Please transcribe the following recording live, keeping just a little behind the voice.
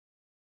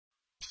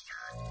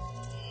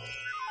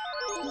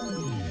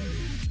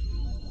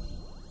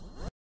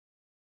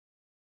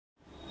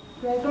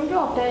Welcome to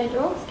Octa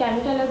Networks. Can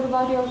you tell us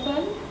about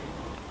yourself?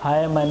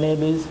 Hi, my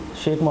name is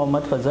Sheikh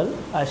Mohammad Fazal.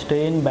 I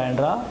stay in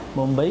Bandra,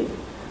 Mumbai.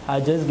 I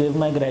just gave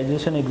my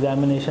graduation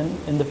examination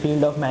in the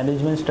field of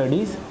management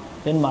studies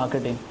in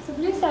marketing. So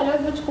please tell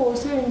us which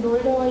course you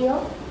enrolled over here.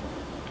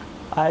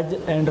 I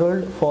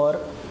enrolled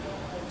for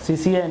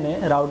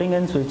CCNA Routing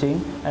and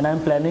Switching, and I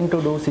am planning to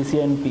do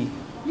CCNP.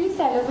 Please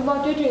tell us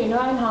about your trainer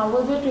and how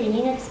was your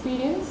training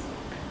experience?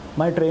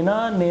 My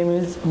trainer name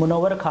is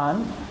Munawar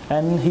Khan,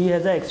 and he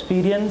has an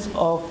experience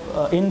of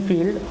in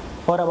field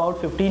for about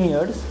 15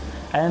 years,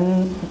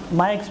 and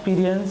my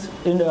experience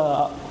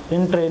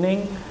in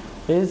training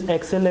is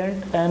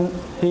excellent, and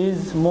he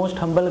is most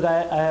humble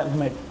guy I have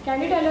met.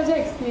 Can you tell us your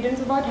experience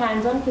about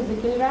hands-on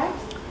physical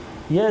racks?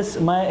 Yes,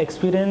 my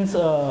experience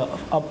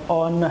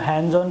on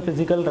hands-on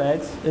physical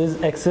racks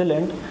is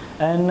excellent,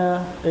 and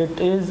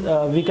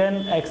we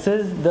can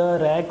access the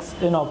racks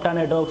in Octa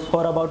Networks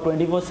for about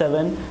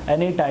 24/7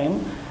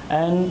 anytime,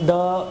 and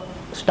the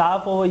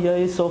staff over here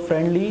is so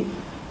friendly.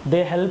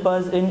 They help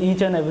us in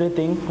each and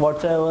everything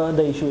whatsoever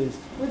the issue is.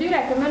 Would you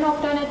recommend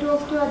Octa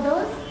Networks to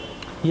others?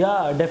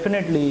 Yeah,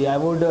 definitely. I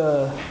would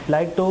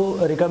like to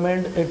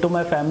recommend it to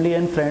my family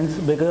and friends,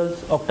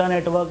 because Octa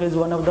Network is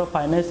one of the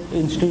finest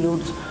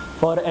institutes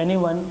for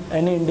anyone,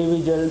 any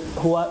individual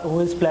who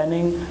is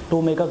planning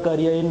to make a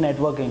career in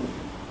networking.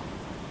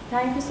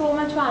 Thank you so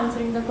much for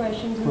answering the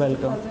questions, Mr.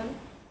 Welcome. Fazal.